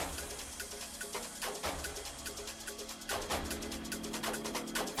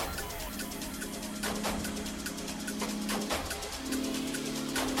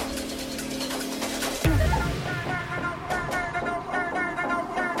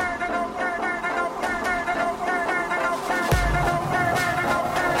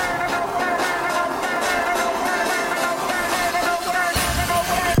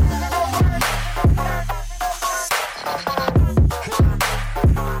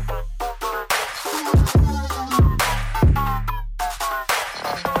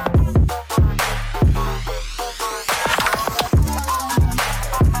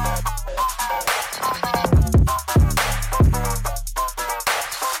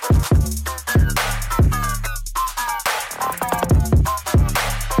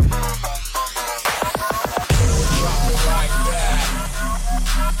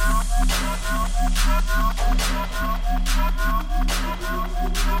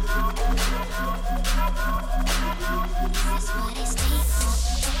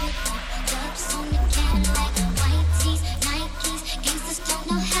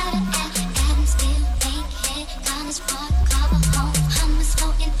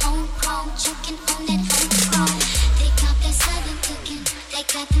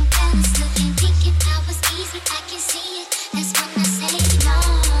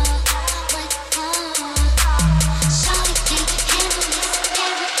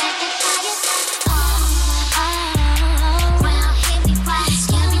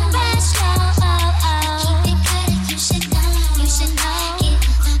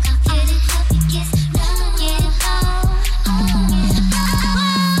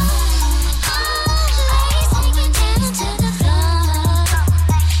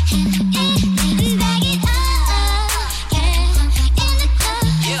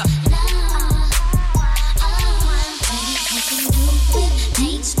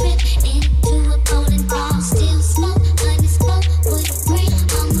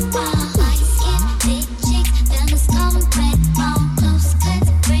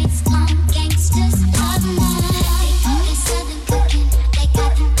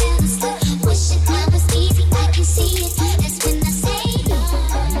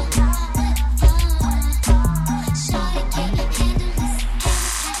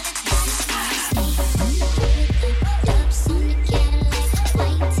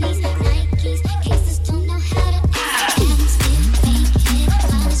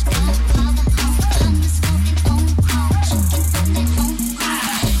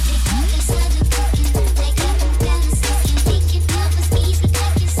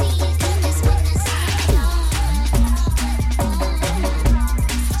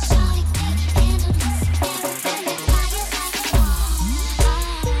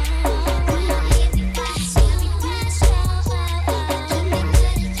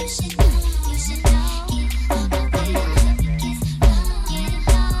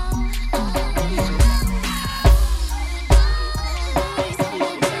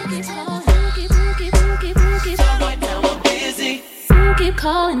keep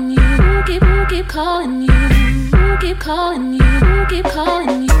calling you? Who keep calling you? Who keep calling you? Who keep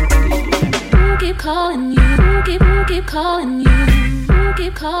calling you? Who keep calling you? Who keep calling you? Who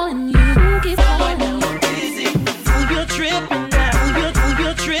keep calling you? Who keep calling you? Who you're tripping now? Who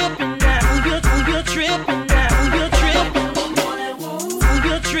you're tripping now? Who you're tripping now? Who you're tripping? Who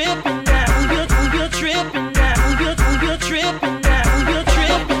you're tripping now? Who you're tripping now? Who you're tripping now? Who you're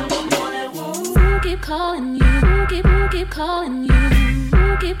tripping? Who keep calling you? Who keep calling you?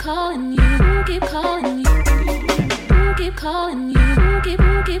 Who keep calling you? Who keep calling you? Who keep calling you?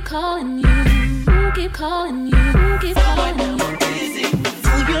 Who keep calling you? Who keep calling you? Who keep calling you?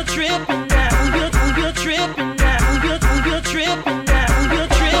 Who you're tripping now? Who you're tripping now? Who you're tripping now? Who you're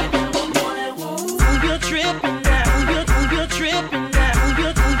tripping? Who you're tripping now? Who you're tripping now? Who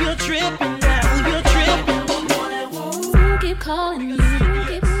you're tripping now? Who you're tripping? Who keep calling you?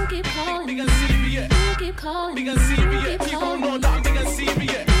 Who keep calling you? Who keep calling you? Who keep People calling know you? that I'm big and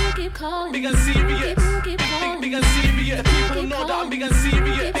serious. Who keep calling Big you? and serious. Who keep calling Big you? and serious. People know that I'm big and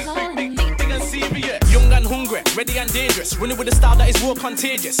serious. Big and serious. Young and hungry, ready and dangerous. Running with a style that is more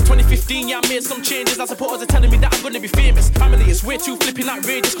contagious. 2015, yeah, I made some changes. Our supporters are telling me that I'm gonna be famous. Family is way too flipping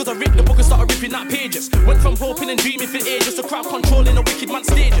outrageous. Cause I ripped the book and started ripping out pages. Went from hoping and dreaming for ages to crowd controlling the wicked man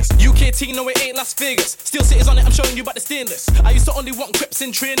stages. UK team, no, it ain't Las Vegas. Still cities on it, I'm showing you about the stainless. I used to only want crips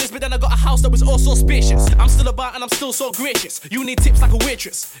and trainers, but then I got a house that was also spacious. I'm still about and I'm still so gracious. You need tips like a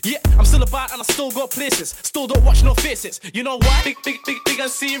waitress. Yeah, I'm still about and I still go places. Still don't watch no faces. You know why? Big and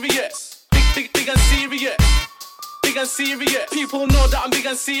serious. Big and serious. Big and serious. People know that I'm big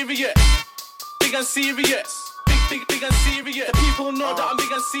and serious. Big and serious. Big and serious. The people know that I'm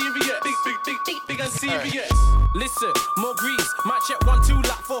big and serious. Big and serious. Listen, more grease. Might check 1, 2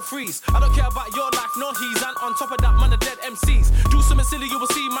 like 4 threes. I don't care about your life, no he's. And on top of that, man, are dead MCs. Do something silly, you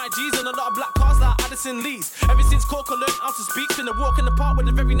will see my G's and a lot of black cars like Addison Lee's. Ever since Coco learned how to speak, finna walk in the park with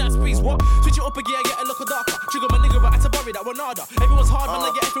a very nice breeze. What? Switch it up a gear, get a look darker. Trigger my nigga right at a worry that one harder. Everyone's hard when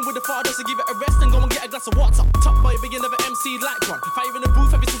I get effing with the father, so give it a rest and go and get a glass of water. Top boy, but you never MC like one. Fire in the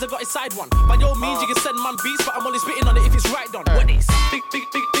booth ever since I got inside one. By all means, you can send man beats, but I'm only spitting on it if it's right done. What is? Big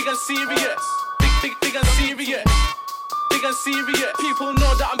and serious. Big and serious. Big and serious. People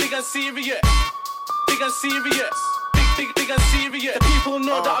know that I'm big and serious. Big and serious. Big and serious. The people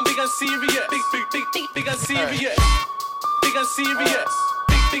know that I'm big and serious. Big and serious. Big and serious.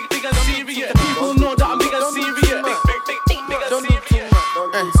 Big and serious. The people know that I'm big and serious. Big and serious. Don't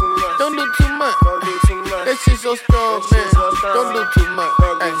do too much. That shit so strong, man. Don't do too much.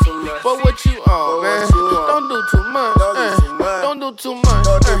 But what you on, man? Don't do too much. Don't do too much.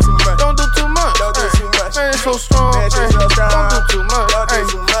 Don't do too much. Man, it's so strong. Don't do too much.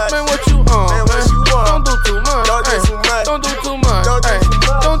 Man, what you on, man? Don't do too much. Don't do too much. Don't do too much.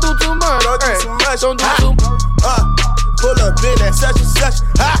 Don't do too much. Pull up in that such and such.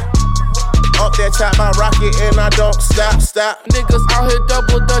 Up that top, my rocket, and I don't stop. Niggas out here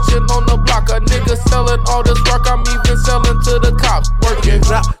double dutching on the block. A nigga selling all this work, I'm even selling to the cops. Working,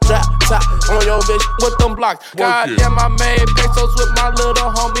 drop, top on your bitch with them blocks. Goddamn, I made pesos with my little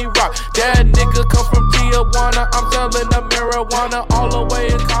homie Rock. That nigga come from Tijuana, I'm selling the marijuana all the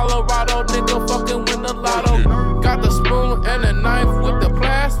way in Colorado. Nigga fucking win the lotto. Got the spoon and a knife with the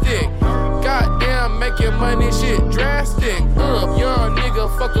plastic. Goddamn, making money shit drastic. Young nigga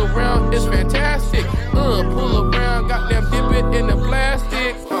fuck around, it's fantastic. Pull around, goddamn dip it in the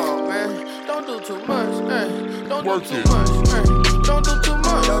plastic. Oh man, don't do too much, don't do too much, don't do too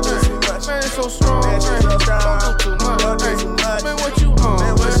much, man, it's so strong, don't do too much, man, what you on,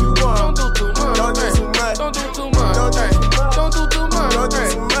 man, don't do too much, don't do too much, don't do too much,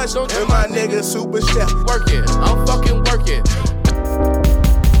 don't do and my nigga super chef. Work it, I'm fucking working.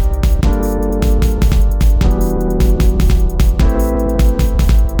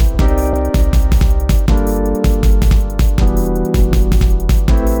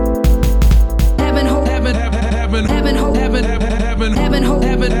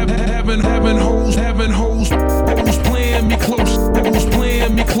 Having hoes playing me close, hoes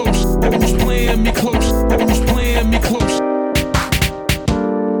playing me close, hoes playing me close, hoes playing me close.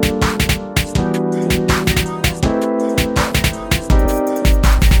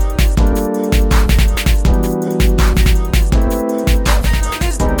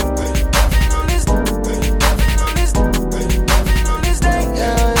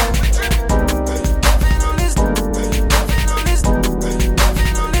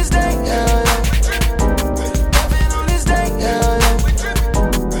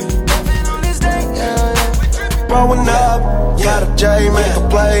 Growing up, got a J, make a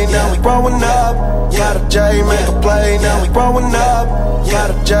play. Now we growing up, got a J, make a play. Now we growing up, got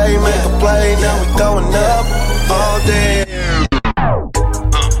a J, make a play. Now we going up all day.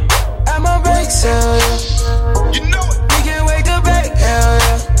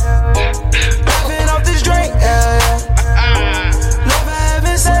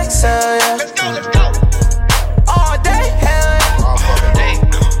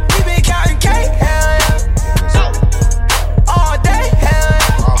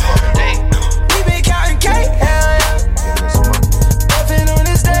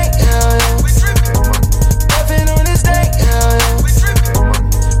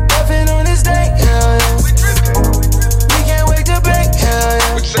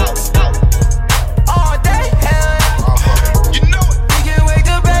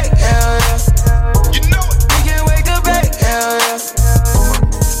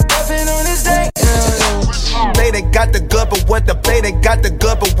 what the play, they got the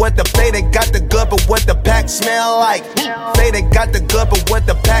good, but what the play, they got the good, but what the pack smell like. Play, they got the good, but what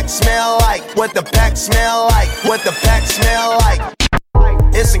the pack smell like. What the pack smell like. What the pack smell like.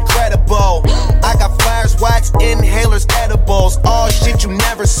 It's incredible. I got flares, wax, inhalers, edibles, all shit you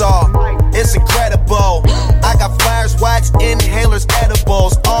never saw. It's incredible. I got flares, wax, inhalers,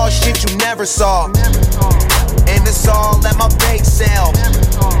 edibles, all shit you never saw. And it's all at my bake sale.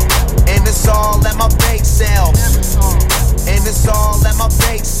 And it's all at my bake sale. And it's all at my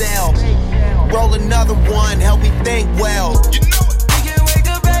bake sale. Roll another one, help me think well. You know it. We can wake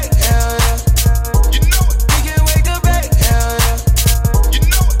up back, hell yeah. You know it. We can wake up back, hell yeah. You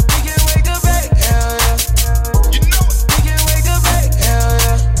know it. We can wake up back, hell yeah. You know it. We can wake up back, hell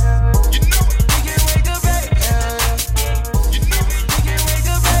yeah. You know it. We can wake up back, hell yeah. You know it. We can wake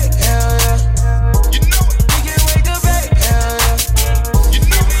up back, hell yeah. You know it. We can wake up back, hell yeah. You know it.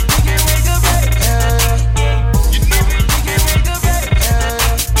 We can wake up back, hell yeah. You know it. We can wake up back, hell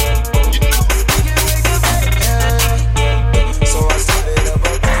yeah. You know it. We can wake up back, hell yeah. So I set it up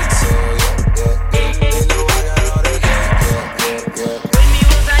a bake sale, yeah. They know I got all they got, yeah. When me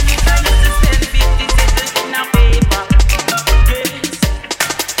was a youth, I used to spend 50 cents in a paper. Yes.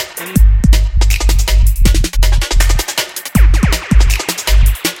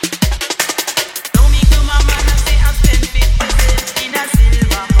 Now me to my man and say I spend 50 cents in a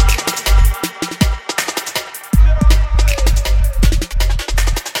silver.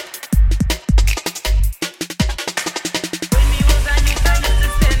 When me was a youth, I used to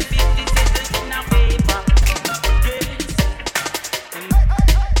spend 50 cents in a paper. Yes.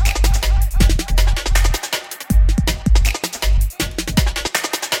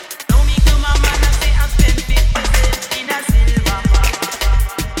 Now me to my man and say I spend 50 cents in a silver.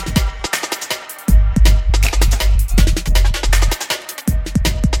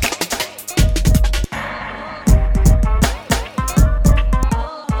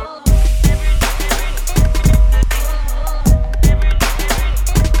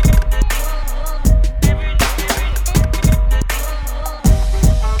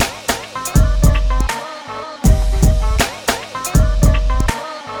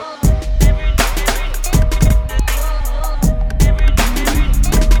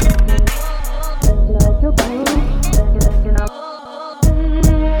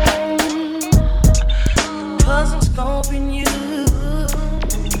 Cause I'm scoping you.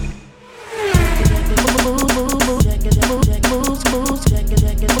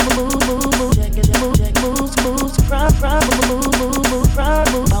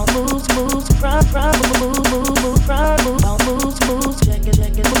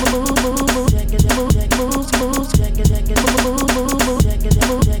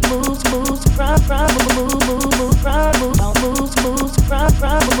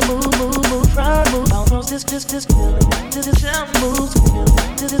 This feeling to the sound moves,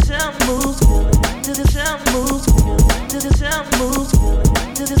 to the sound moves, to the sound moves, to the sound moves,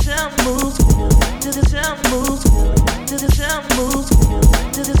 to the sound moves, to the sound moves, to the sound moves,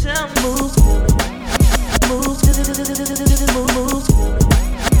 to the sound moves, moves to the moves, moves to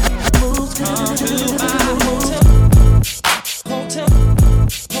hotel,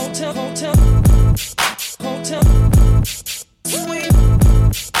 hotel, hotel, hotel, sweet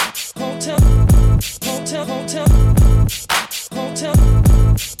hotel. Hotel, hotel, hotel,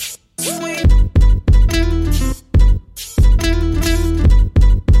 sweet.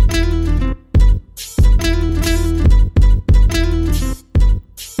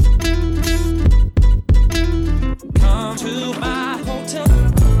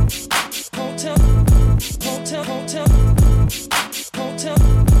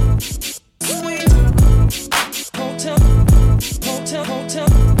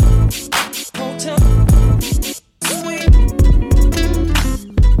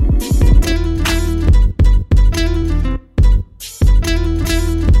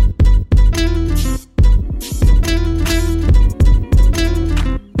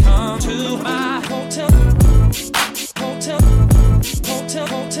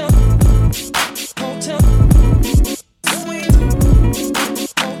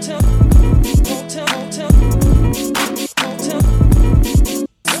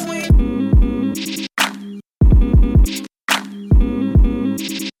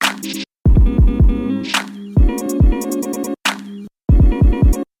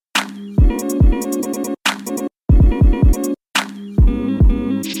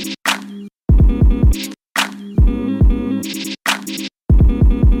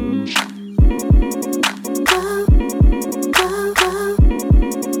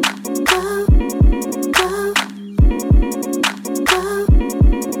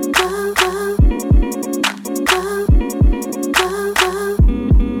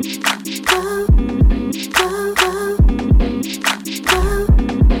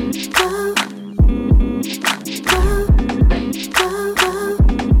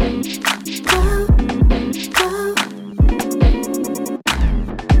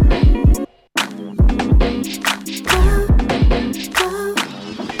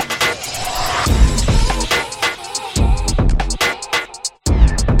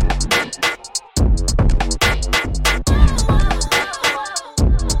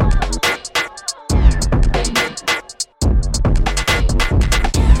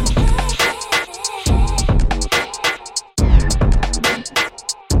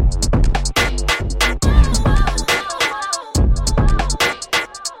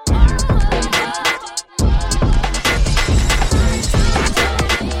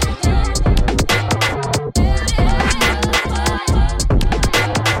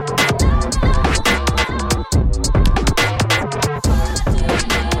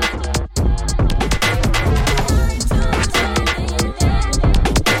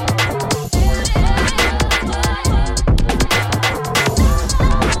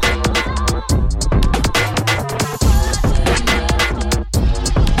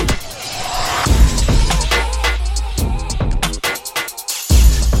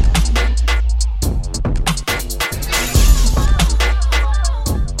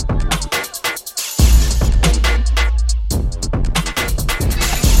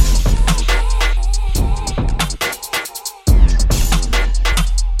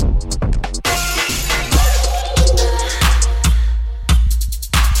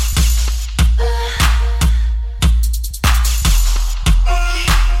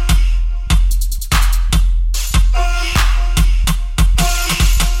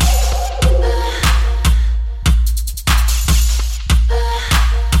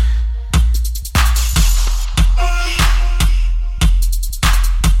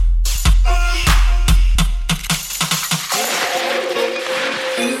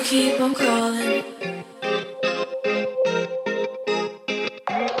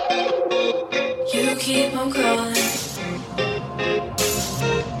 keep on calling.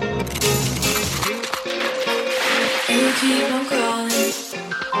 You keep on calling.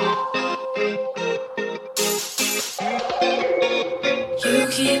 You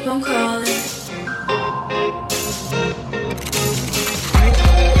keep on calling.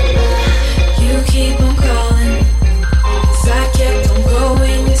 You keep on calling. 'Cause I kept on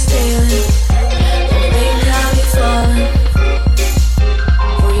going, you're stealing. Don't think I'll be falling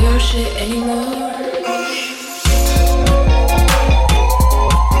for your shit anymore.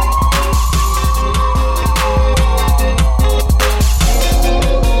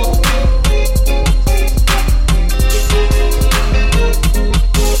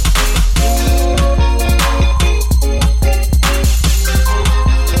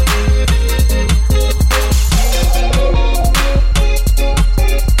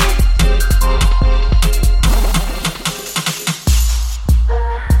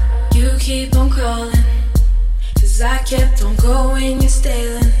 Keep on calling, 'cause I kept on going, you're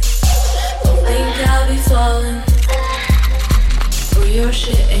stealing. Don't think I'll be falling for your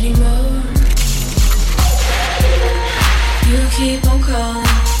shit anymore. You keep on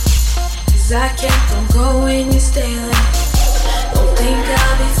calling, 'cause I kept on going, you're stealing. Don't think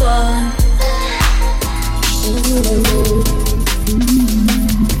I'll be falling.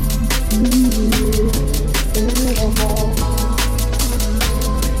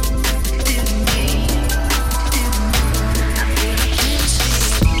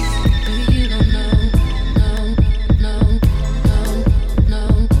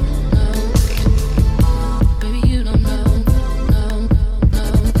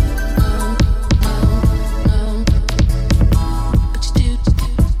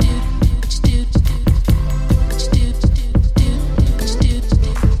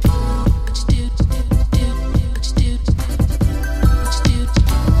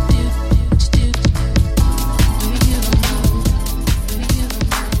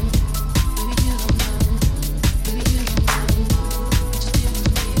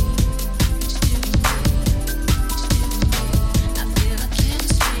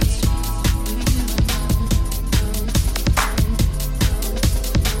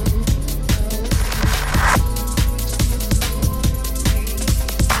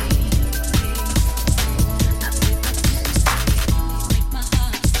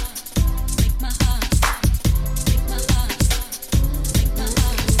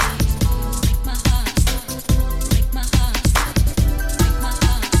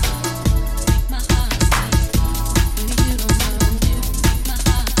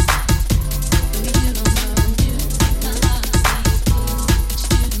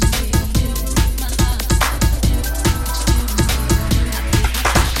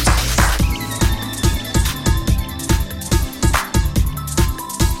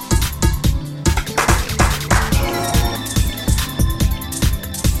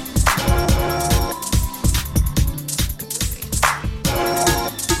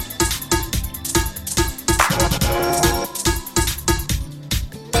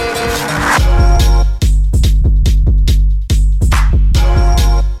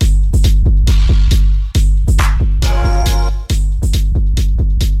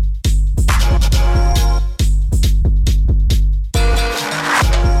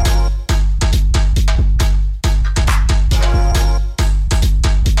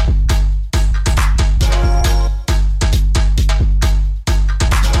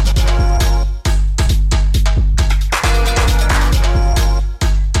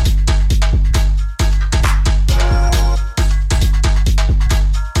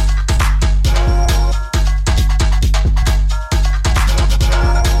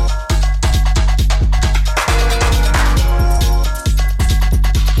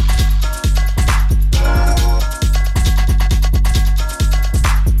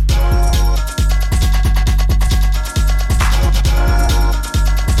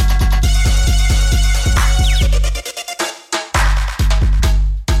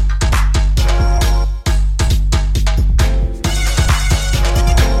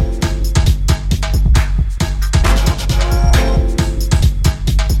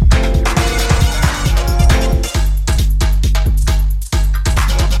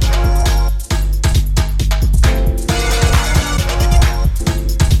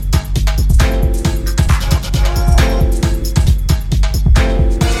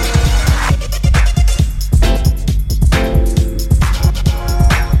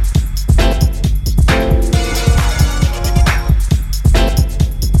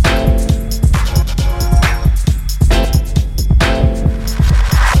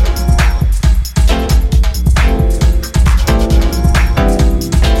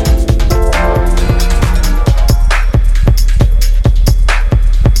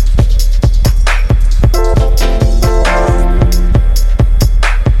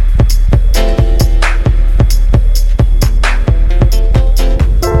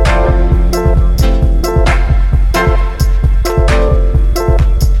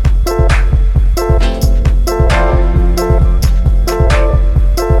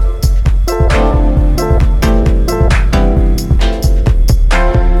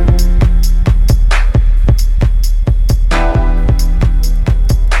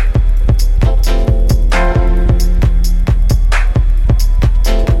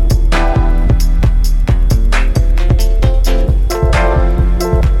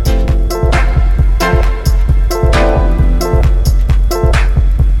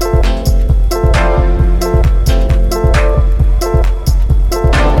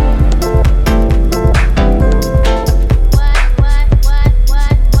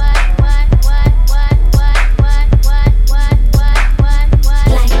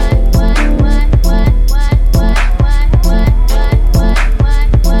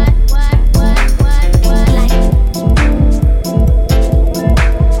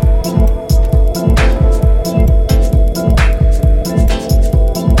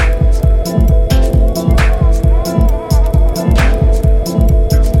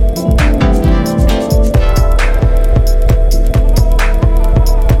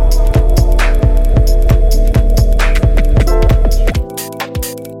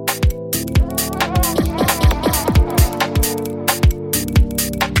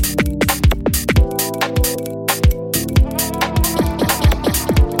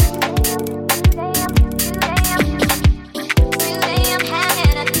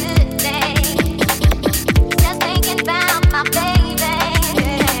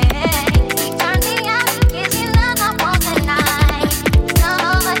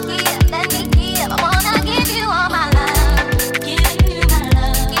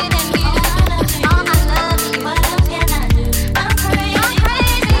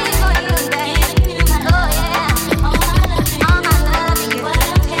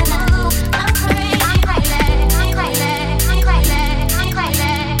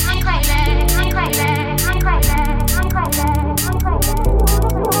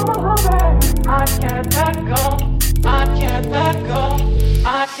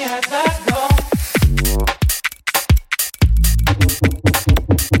 can't let go.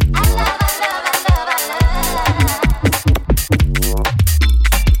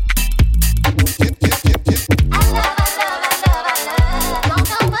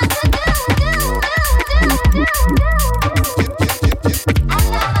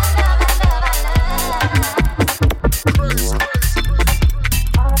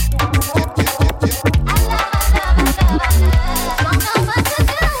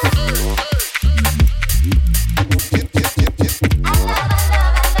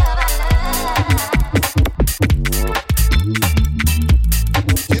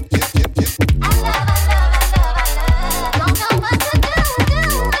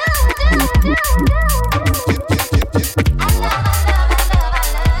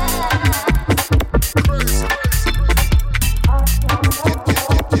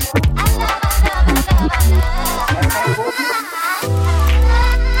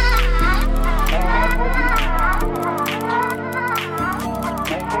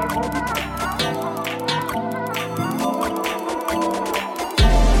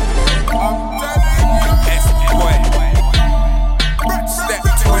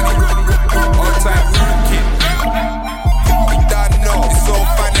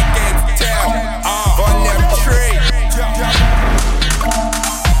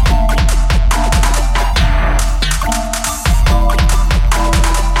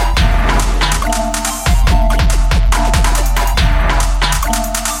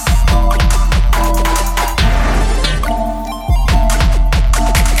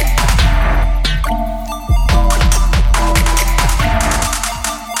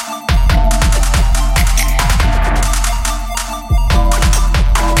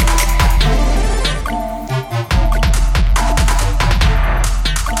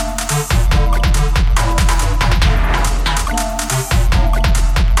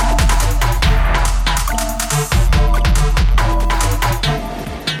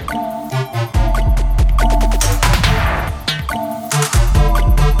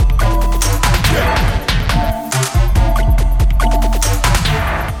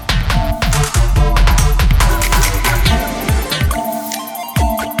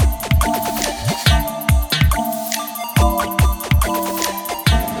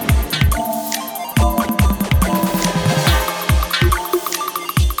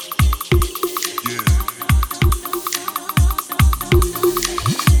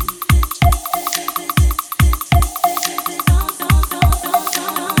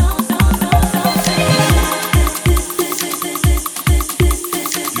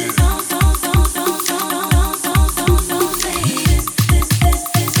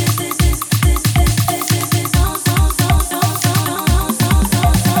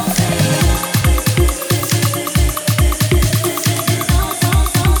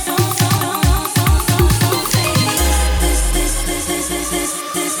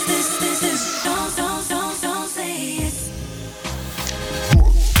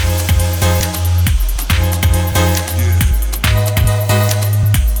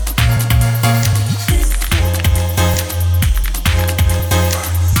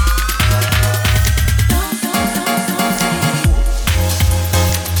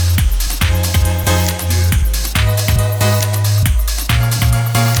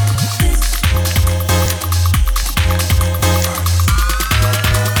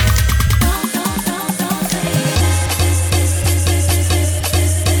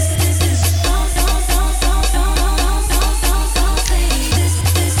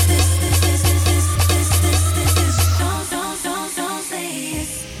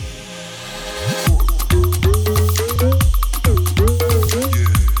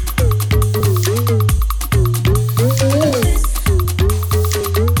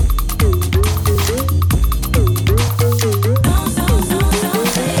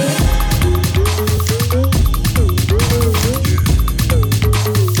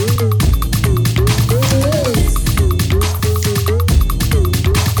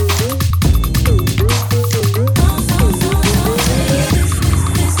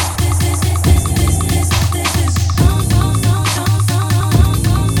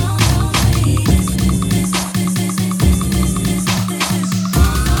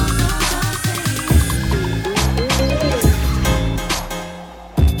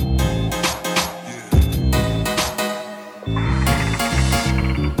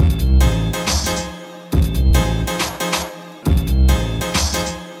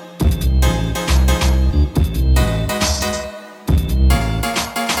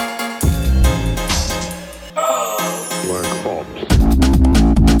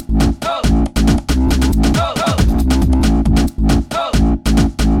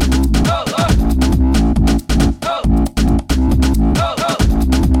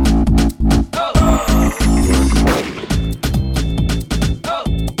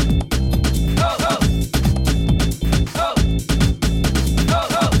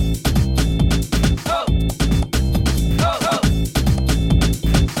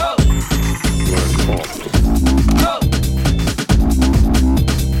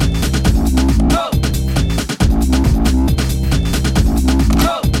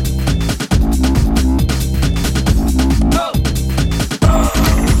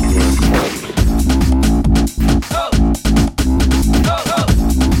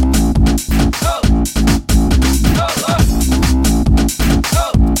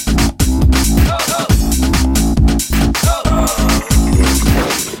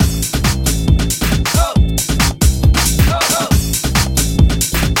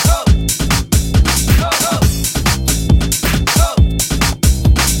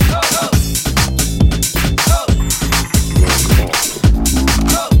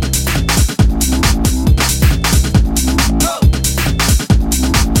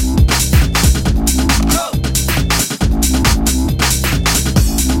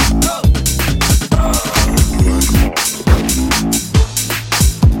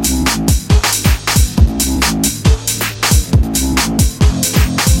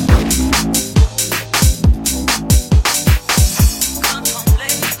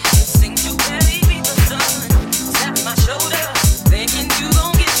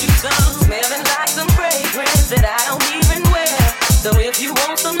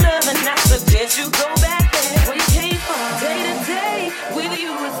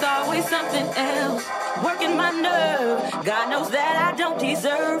 working my nerve. God knows that I don't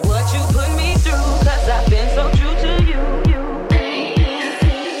deserve what you put me through, 'cause I've been so true to you.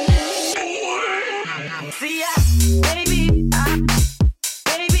 See, baby,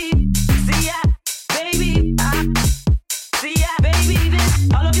 this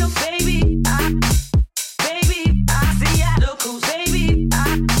all of your baby, look who's baby,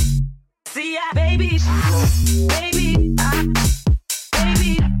 see,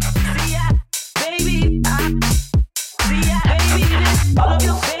 baby, all of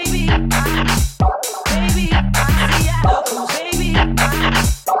your baby, look who's baby,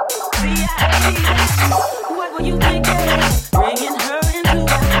 what were you thinking? Bringing her into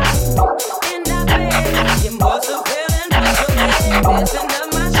the house, in that bed, you must have fell and put your head, messing up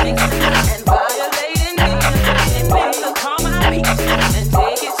my cheeks and violating me, and make her call my peace and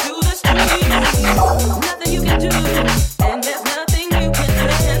take it to the street. Nothing you can do, and there's nothing you can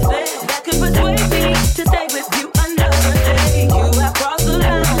say that could persuade me to stay with you another day. You have crossed the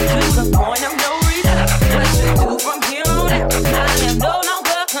line to the point of no return. What you do from here on out, I am no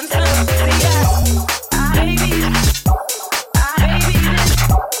longer concerned. See,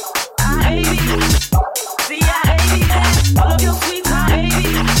 baby, see, all of your sweet baby,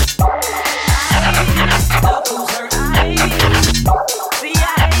 look who's hurt, baby,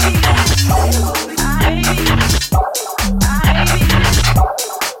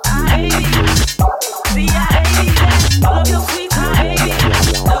 see, all of your sweet baby,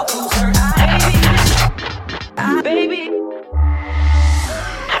 look who's hurt, baby.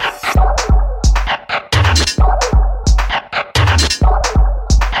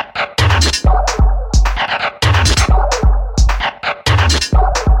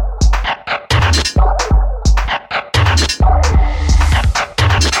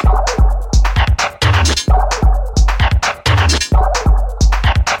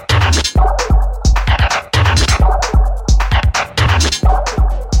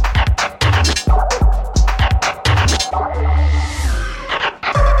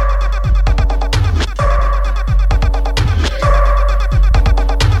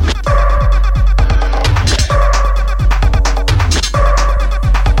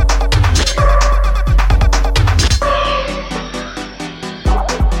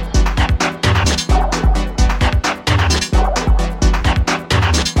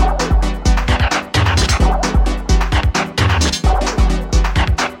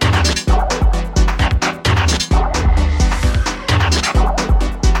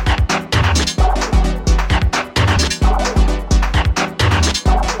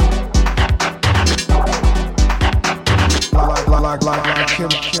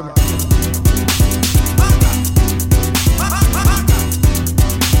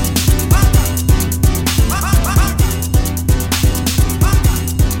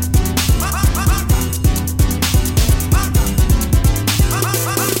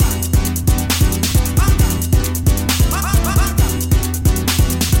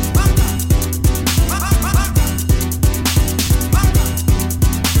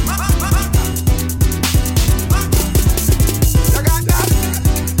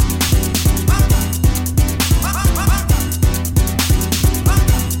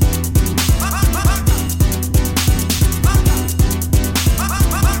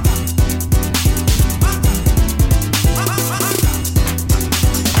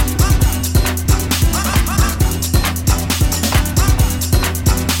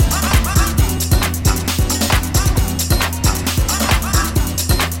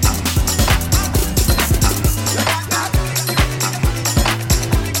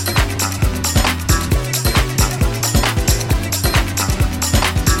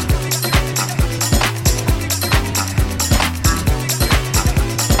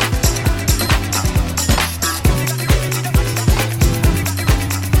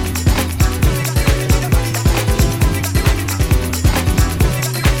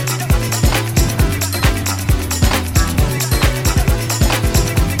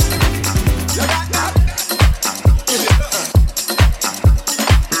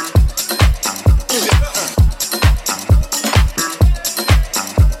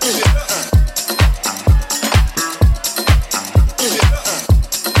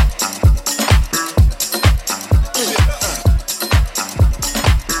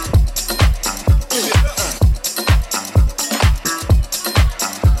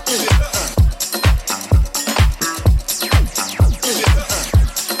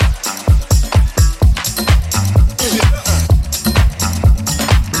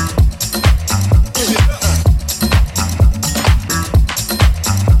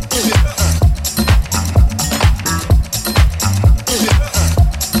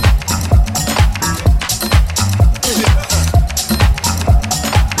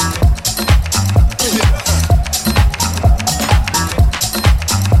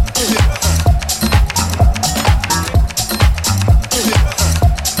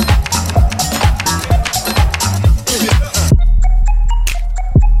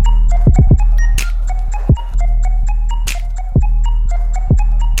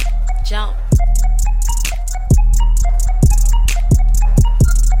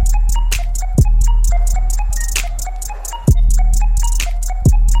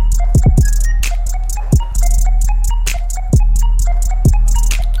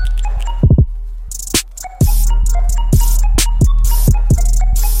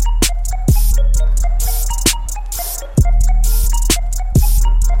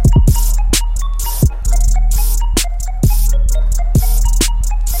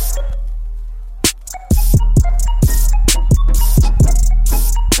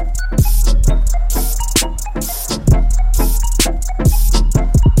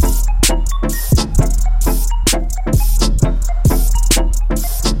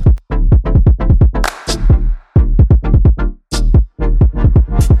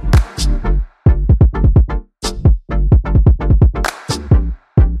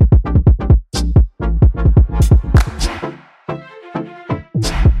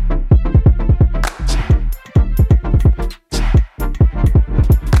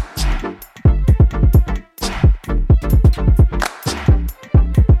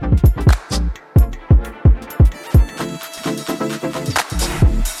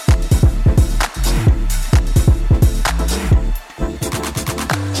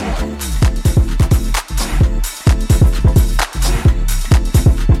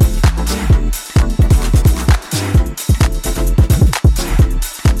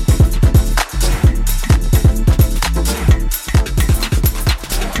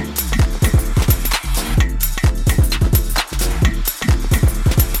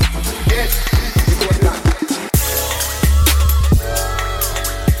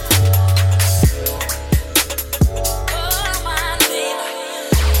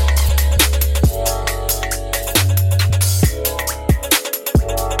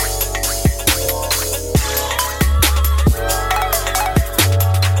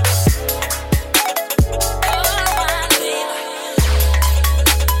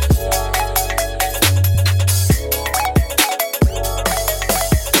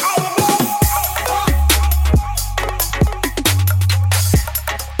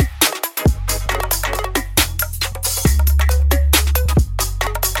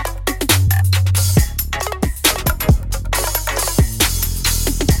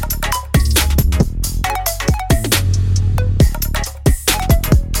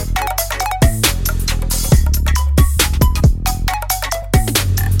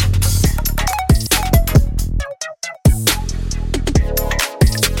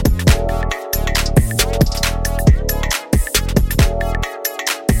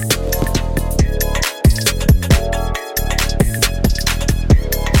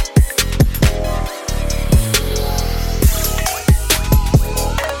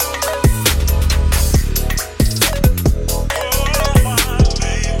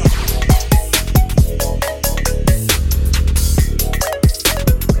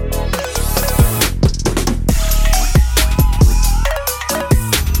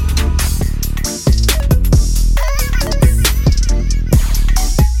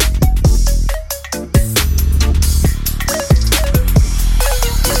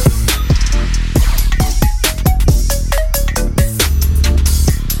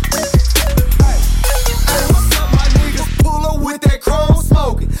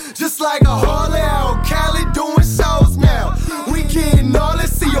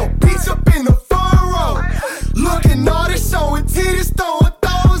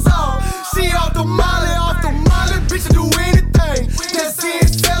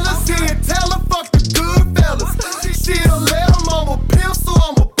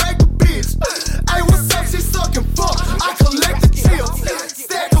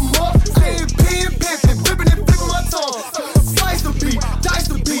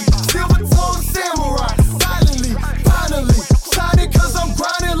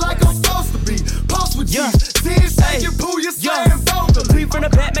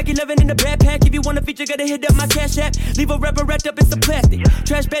 the backpack. If you want a feature, gotta hit up my cash app. Leave a rapper wrapped up in some plastic.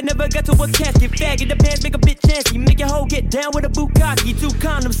 Trash bag never got to a casket. Fag in the pants, make a bitch chancy. Make your hoe get down with a bukkake. 2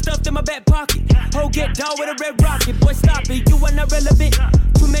 condoms stuffed in my back pocket. Hoe get down with a red rocket. Boy, stop it, you are not relevant.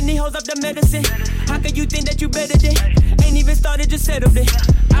 Too many hoes off the medicine. How can you think that you better than? Ain't even started, just settled it.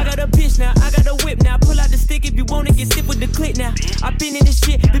 I got a bitch now, I got a whip now. Pull out the stick if you wanna get stiff with the clip now. I been in this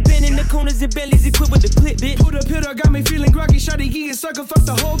shit, been in the corners and bellies equipped with the clip, bitch. Put up hit, got me feeling groggy. Shotty geeking, sucker, fuck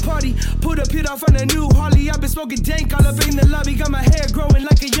the whole party. Put up hit off on a new Harley. I been smoking dank all up in the lobby. Got my hair growing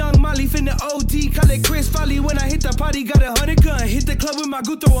like a young Molly. Finna OD, call it Chris Folly. When I hit the party, got 100 gun. Hit the club with my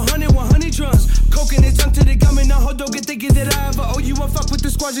Guto, 100 drums. Coking it tongue to the gum and now hold don't get thinking that I ever owe you one fuck with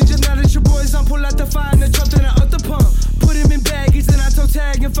the squadron. Just now that your boys on, pull out the fire and the truck, then I up the pump. Put him in baggies, then I toe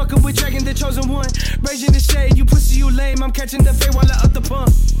tag and fuck him with dragging the chosen one. Raging the shade, you pussy, you lame. I'm catching the fade while I up the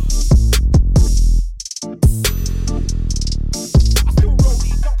pump.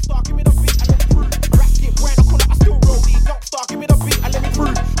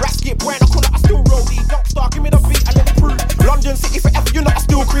 London City forever, you know I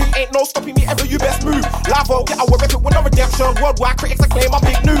still creep. Ain't no stopping me ever, you best move. Live get our rep it with no redemption. Worldwide critics acclaim my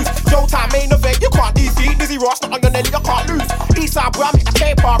big news. Showtime main event, you can't DC. Dizzy Ross, not on your Nelly, I can't lose. Eastside boy, I make the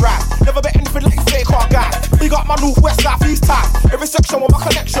paper rise. Never bet anything like you fake car guys. Big up my north, west, south, east ties. Every section where my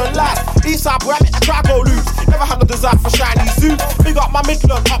connection lies. Eastside boy, I make the crowd go loose. Never had no desire for shiny suits. Big up my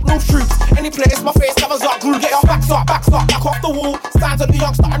Midland, up north troops. Any place my face covers up groove. Get your backs up, back off the wall. Stands at the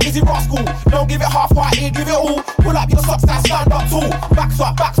youngster and Dizzy Ross school. Don't give it half-hearted, give it all. Pull up your socks and stand up tall. Back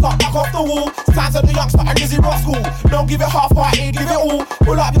off the wall. Stands at the youngster and Dizzy Ross school. Don't give it half-hearted, give it all.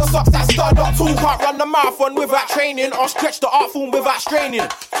 Pull up your socks and stand up tall. Can't run the marathon without training, or stretch the art form without straining.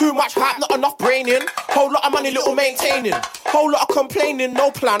 Too much hype, not enough braining. Whole lot of money, little maintaining. Whole lot of complaining,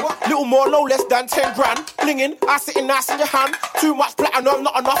 no plan. Little more, no less than 10 grand. Blinging, I sitting nice in your hand. Too much platinum,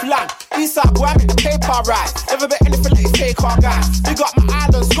 not enough land. Eastside boy, I make the paper rise. Never bet anything like these fake car guys. Big up my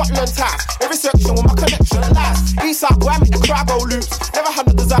island, Scotland ties. Every section where my connection lies. Eastside boy, I make the crowd go loose. Never had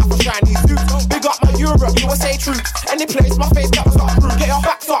no desire for shiny suits. Big up my Europe, USA troops. Any place my face covers up through. Get your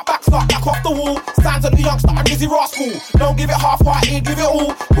backs up, back off the wall. Stands at the youngster and Dizzy Ross school. Don't give it half-hearted, give it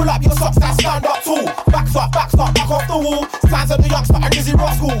all. Pull up your socks and stand up tall. Backs up, back off the wall. Stands at the youngster and Dizzy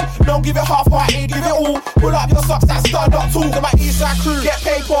Ross school. Don't give it half-hearted, give it all. Pull up your socks and stand up tall. To my east side crew, get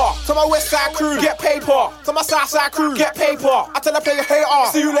paper. To my west side crew, get paper. To my south side crew, get paper. I tell the player, hater,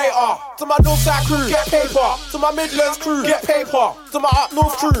 see you later. To my north side crew, get paper. To my Midlands crew, get paper. To my up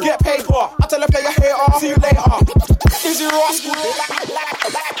north crew, get paper. I tell the player, hater, see you later. Dizzy Ross school,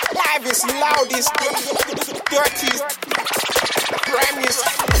 livest, loudest, dirtiest, grimiest,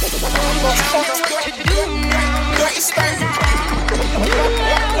 dirty stank.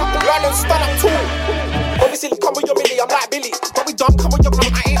 Run and stand up tall. Obviously, come with your Millie, I'm like Billy. But we done, come with your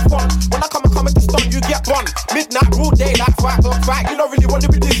gun, I ain't fun. When I come with the stun, you get run. Midnight, broad daylight, fight. You don't really want to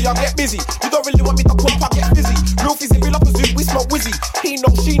be dizzy, I get busy. You don't really want me to pump, I get busy. Real fizzy, real up a zoo, we smoke whizzy. He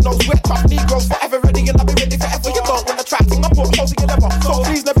knows, she knows, wet tough Negroes forever ready, and I'll be ready forever. You don't want to try thing, I put holes in your leather. So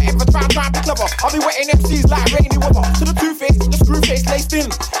please never ever try and be clever. I'll be wetting MCs like rainy weather. To the two-face, the screw face laced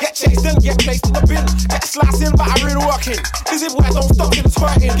in. Get chased in, get placed in the bin. Get sliced in, but I really working. Dizzy boy, don't stop till it's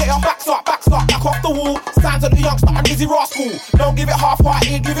hurting. Get your backs up, back off the wall. Stands at the youngster and Dizzy Ross school. Don't give it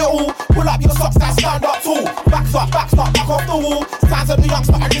half-hearted, give it all. Pull up your socks and stand up tall. Backs up, back off the wall. Stands at the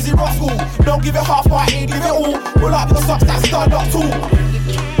youngster and Dizzy Ross school. Don't give it half-hearted, give it all. Pull up your socks and stand up tall.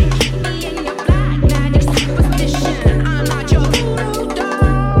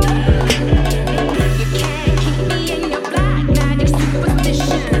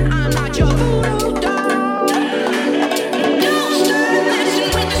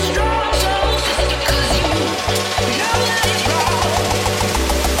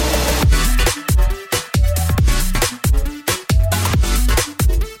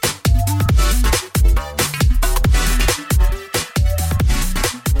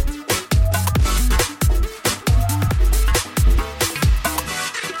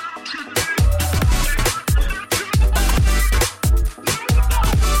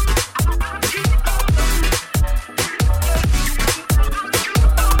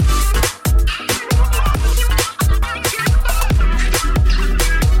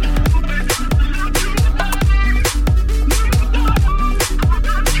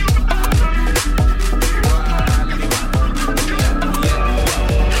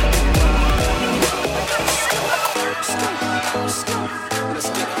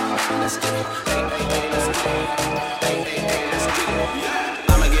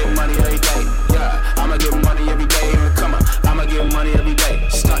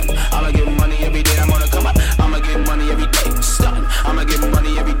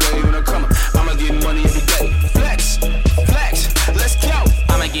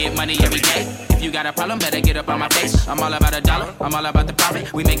 I'm all about a dollar, I'm all about the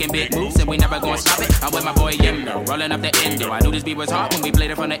profit. We making big moves and we never gonna stop it. I'm with my boy Yemno, rolling up the endo. I knew this beat was hard when we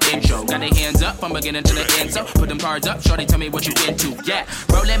played it from the intro. Got their hands up from beginning to the end, so put them cards up, shorty, tell me what you into. Yeah,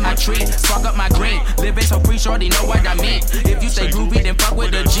 rolling my tree, spark up my green. Living so free, shorty, know what I mean. If you say groovy, then fuck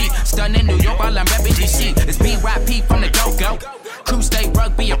with a G. Stunning New York while I'm repping DC. It's BYP from the go-go. Crew stay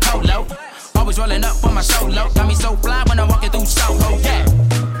rugby or polo. Always rolling up for my solo. Got me so fly when I'm walking through Soho, yeah.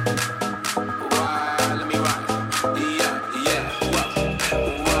 Let me rock. Yeah.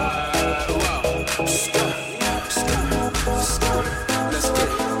 Whoa.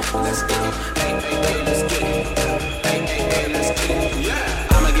 Let's get it. Hey, let's get it. Hey, let's get it.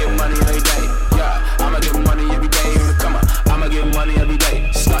 Yeah. I'ma get money every day. Yeah. I'ma get money every day on the come up. I'ma get money every day.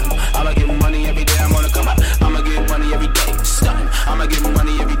 Stuntin'. I'ma get money every day. I'm on the come up. I'ma get money every day. Stuntin'. I'ma get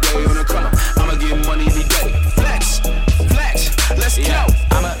money every day on the come up. I'ma get money every day. Flex. Let's go.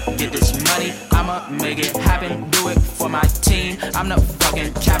 I'ma get this money. I'ma make it happen. Do it for my team. I'm the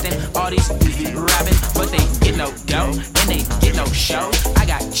fucking captain. All these be rapping, but they get no dough and they get no show. I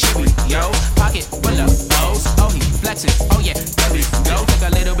got Cheerios, pocket full of O's. Oh, he flexing. Oh yeah, there we go. Take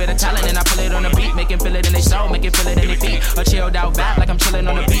a little bit of talent and I pull it on the beat, make 'em feel it in their soul, make 'em feel it in their feet. A chilled out vibe like I'm chilling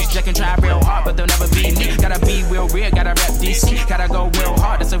on the beach. They can try real hard, but they'll never be me. Gotta be real, gotta rap DC. Gotta go real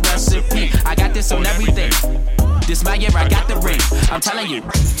hard, it's a recipe. I got this on everything. This my year, I got the ring. I'm telling you.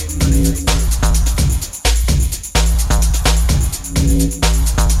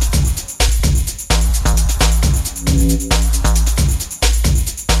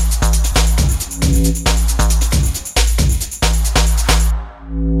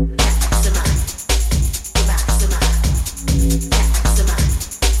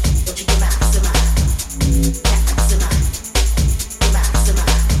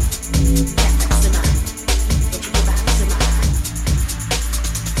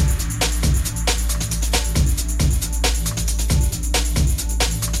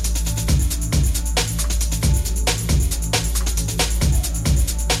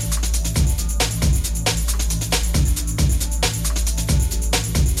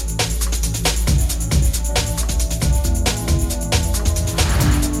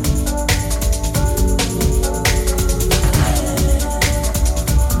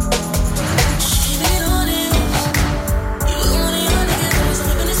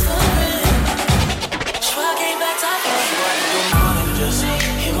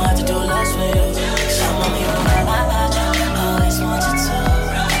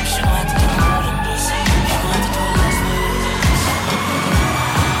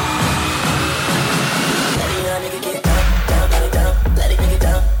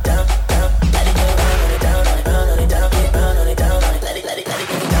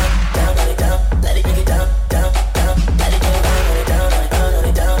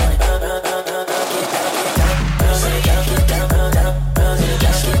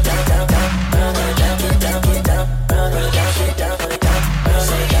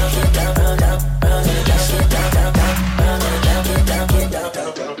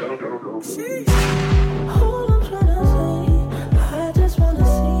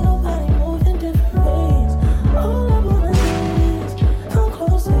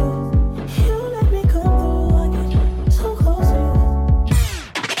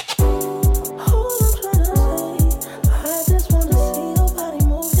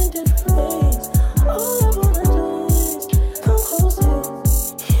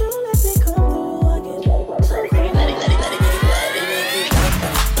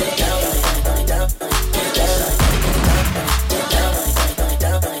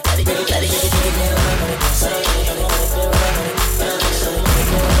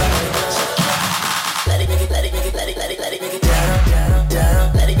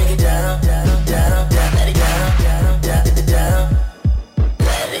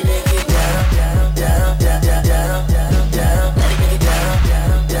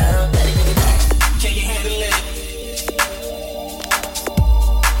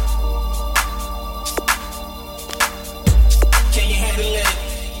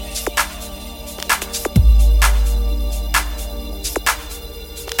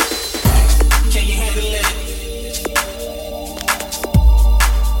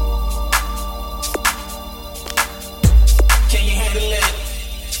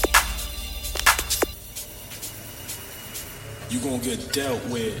 get dealt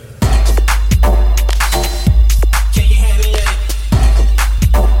with. Can you handle it?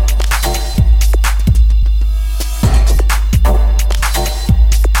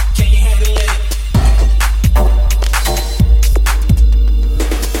 Can you handle it?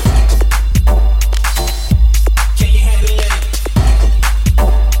 Can you handle it?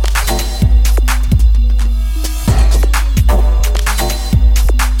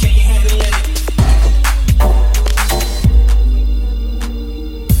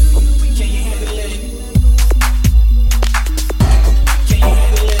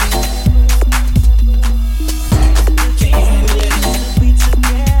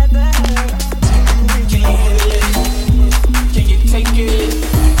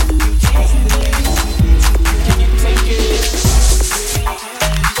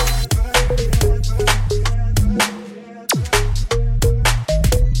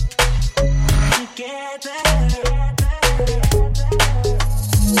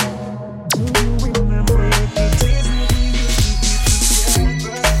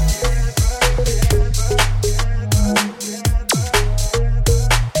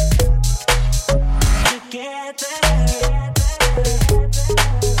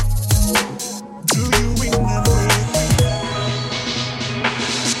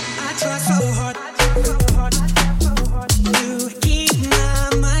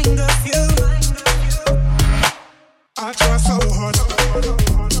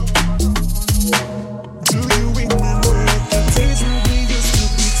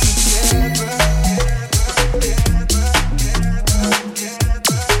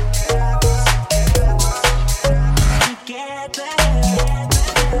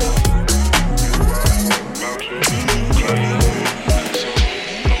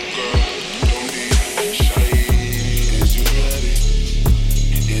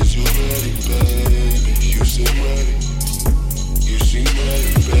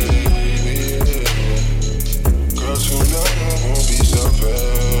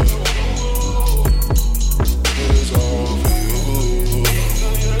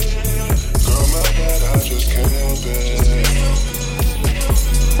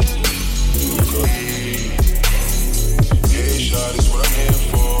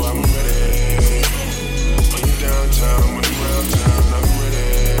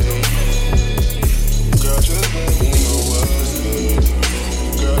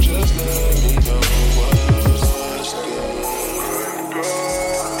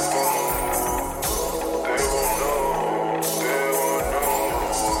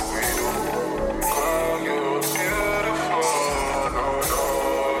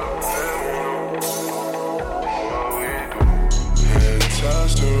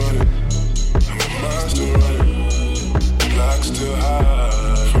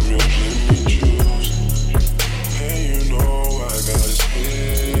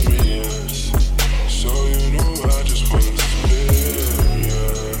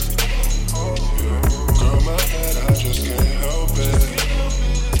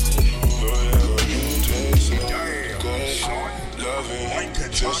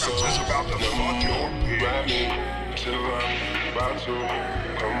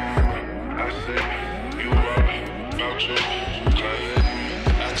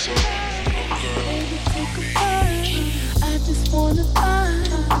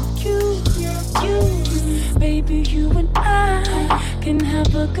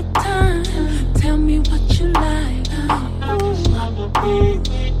 have a good time. Tell me what you like.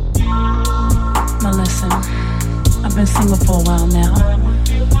 Now listen, I've been single for a while now,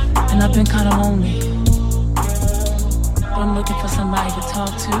 and I've been kinda lonely. But I'm looking for somebody to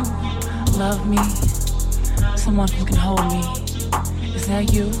talk to, love me, someone who can hold me. Is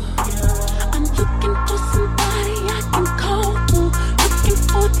that you? I'm looking for somebody I can call to, looking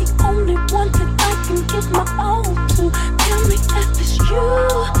for the only one that I can give my all to. Tell me if it's you.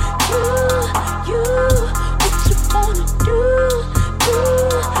 What you wanna do,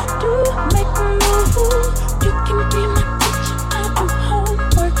 make a move. You can be my teacher, I'll do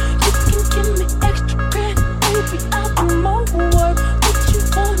homework. You can give me extra credit, baby, I'll do more work. What you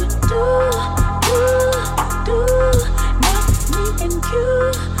wanna do, now it's me and you.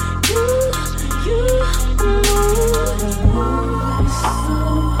 It's so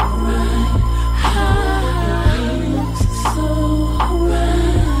right, so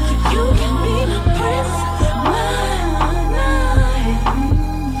right. You can be my prince,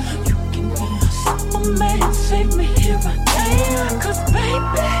 you can be my Superman, save me here I am. 'Cause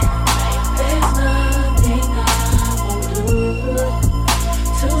baby, there's nothing I won't do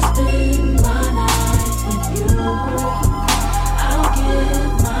to spend my night with you. I'll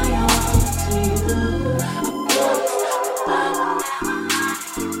give my all to you.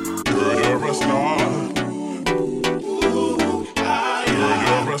 You're a star.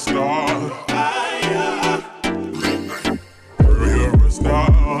 You're a star. You're a star.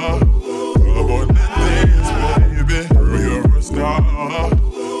 Come on and dance, baby. You're a star.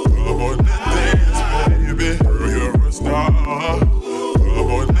 Come on and dance, baby. You're a star.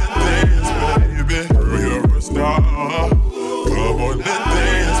 Come on and dance, baby. You're a star. Come on and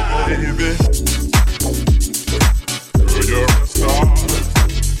dance, baby. You're a star.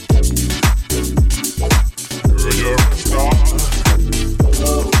 You're a star.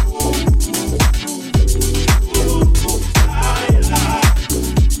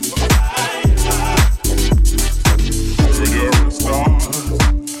 You're a star.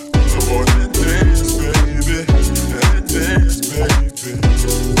 Come on and dance, baby. And dance, baby.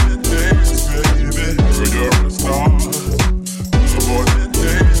 And dance, baby. You're a star. Come on and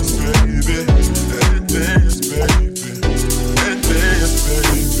dance, baby. And dance, baby. And dance,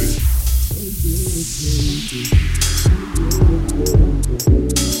 baby.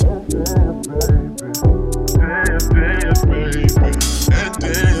 Dance, baby. And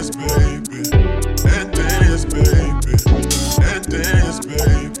dance, baby. And dance, baby. And dance,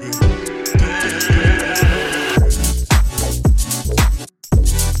 baby. Dance,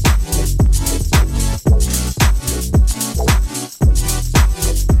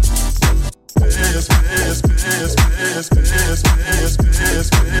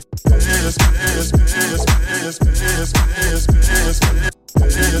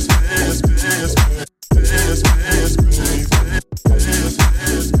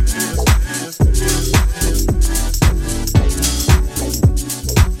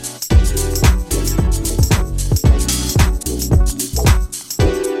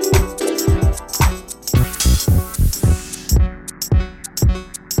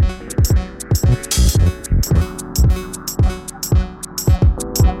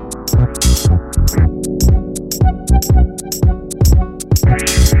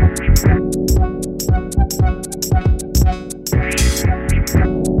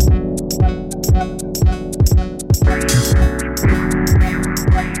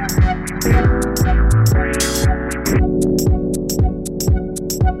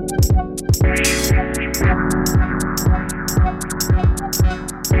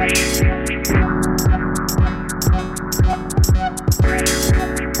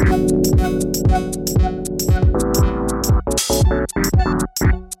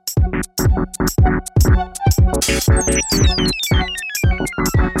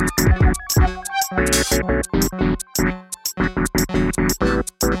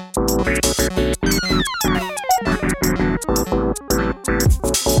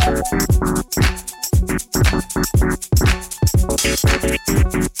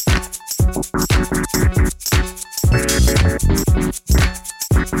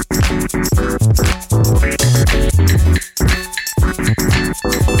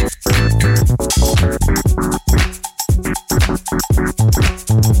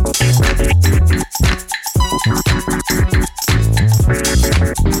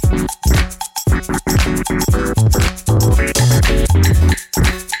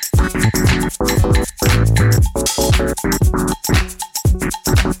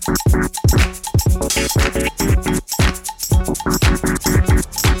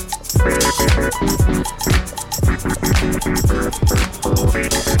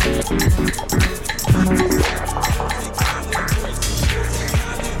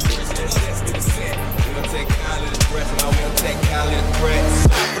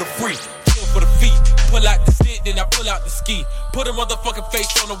 Put a motherfucking face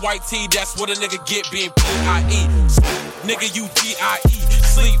on the white tee, that's what a nigga get being P.I.E. Nigga, you D.I.E.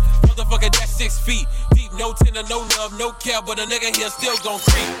 Sleep, motherfucker, that's 6 feet deep. No tender, no love, no care, but a nigga here still gon'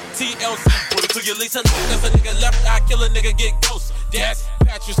 creep. TLC, put it to your lease, cause a nigga left eye, kill a nigga, get ghost. That's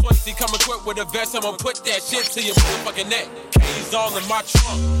Patrick Swayze, come equipped with a vest, I'ma put that shit to your motherfucking neck. K's all in my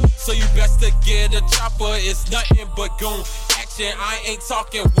trunk, so you best to get a chopper, it's nothing but goon action. I ain't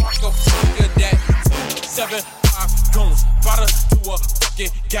talking Walker, fucker, that 275 goons, bout to do a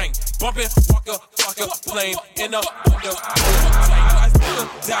fucking gang, bumpin' Walker, fucker, flame in a window. I still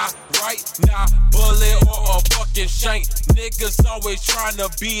die right now, bullet or a fucking shank. Niggas always tryna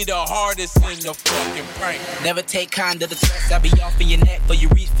be the hardest in the fucking prank. Never take kind of the threats, I be off in your neck, but you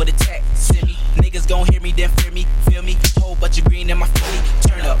reach for the tech. Send me, niggas gon' hear me, then fear me, feel me. Whole bunch of green in my Philly,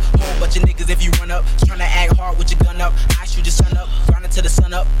 turn up. Whole bunch of niggas if you run up, tryna act hard with your gun up. I shoot your son up, grinding till the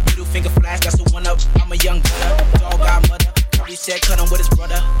sun up. Middle finger flash, that's a one up. I'm a young gunner, dog got mother. He said cut him with his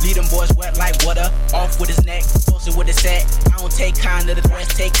brother, lead them boys wet like water. Off with his neck, posted with his set. I don't take kind of the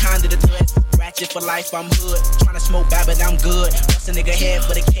threats, take kind of the threats. Ratchet for life, I'm hood. Tryna smoke bad, but I'm good. Bust a nigga head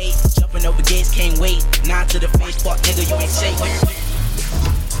for the cake. Jumping over gates, can't wait. 9 to the face, fuck nigga, you ain't safe.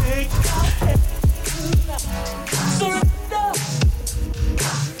 Take my head, surrender.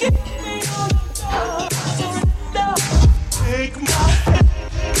 Give me all the love, surrender. Take my head,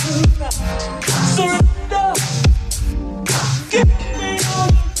 surrender. Give